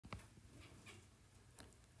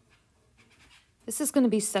This is going to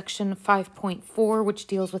be section 5.4, which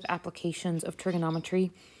deals with applications of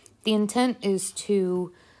trigonometry. The intent is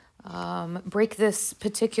to break this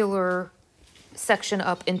particular section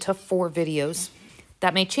up into 4 videos.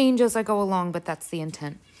 That may change as I go along, but that's the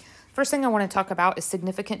intent. First thing I want to talk about is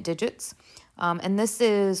significant digits. And this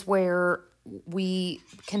is where we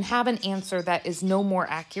can have an answer that is no more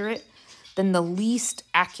accurate than the least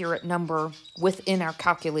accurate number within our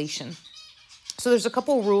calculation. So there's a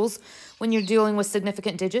couple rules when you're dealing with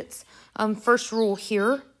significant digits. First rule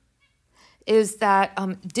here is that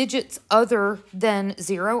digits other than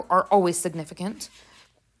 0 are always significant.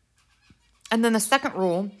 And then the second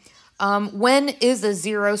rule, when is a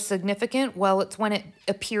 0 significant? Well, it's when it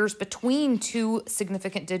appears between 2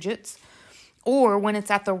 significant digits or when it's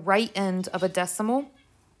at the right end of a decimal.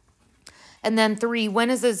 And then 3, when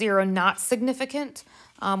is a 0 not significant?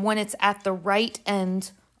 When it's at the right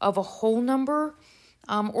end of a whole number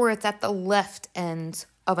or it's at the left end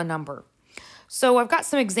of a number. So I've got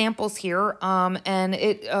some examples here, and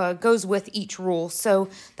it goes with each rule. So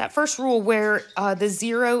that first rule where the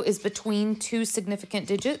 0 is between 2 significant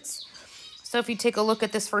digits. So if you take a look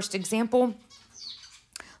at this first example,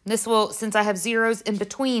 this will, since I have zeros in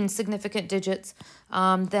between significant digits,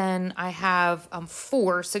 then I have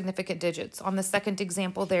 4 significant digits. On the second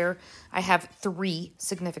example there, I have 3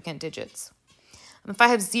 significant digits. If I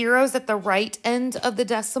have zeros at the right end of the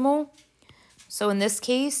decimal, so in this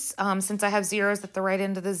case, since I have zeros at the right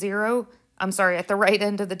end of the at the right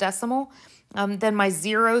end of the decimal, then my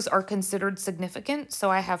zeros are considered significant.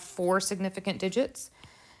 So I have 4 significant digits.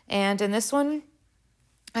 And in this one,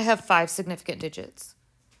 I have 5 significant digits.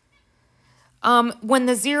 When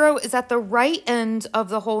the 0 is at the right end of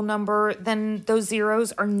the whole number, then those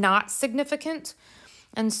zeros are not significant.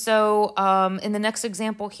 And so in the next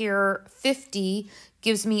example here, 50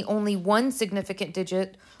 gives me only 1 significant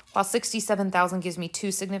digit, while 67,000 gives me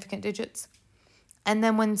 2 significant digits. And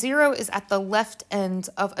then when 0 is at the left end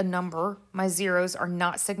of a number, my zeros are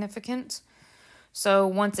not significant. So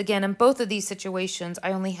once again, in both of these situations,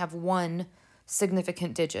 I only have 1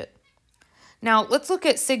 significant digit. Now, let's look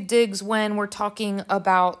at sig digs when we're talking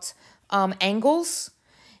about angles.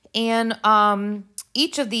 And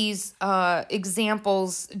each of these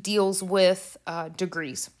examples deals with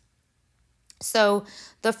degrees. So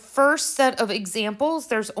the first set of examples,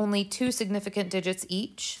 there's only 2 significant digits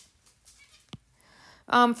each.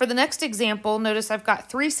 For the next example, notice I've got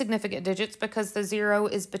 3 significant digits because the 0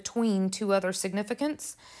 is between 2 other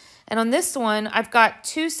significants. And on this one, I've got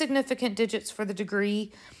 2 significant digits for the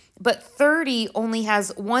degree, but 30 only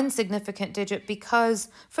has 1 significant digit because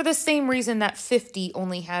for the same reason that 50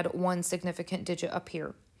 only had 1 significant digit up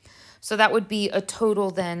here. So that would be a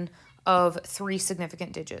total then of 3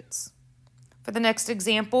 significant digits. For the next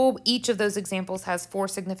example, each of those examples has 4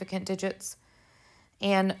 significant digits.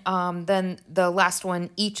 And then the last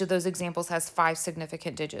one, each of those examples has 5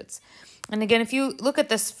 significant digits. And again, if you look at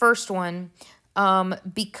this first one,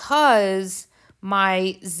 because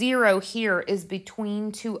my 0 here is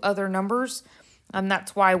between 2 other numbers,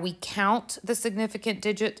 that's why we count the significant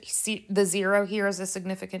digit. See, the 0 here is a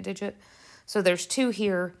significant digit. So there's 2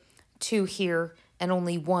 here, and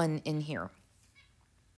only 1 in here.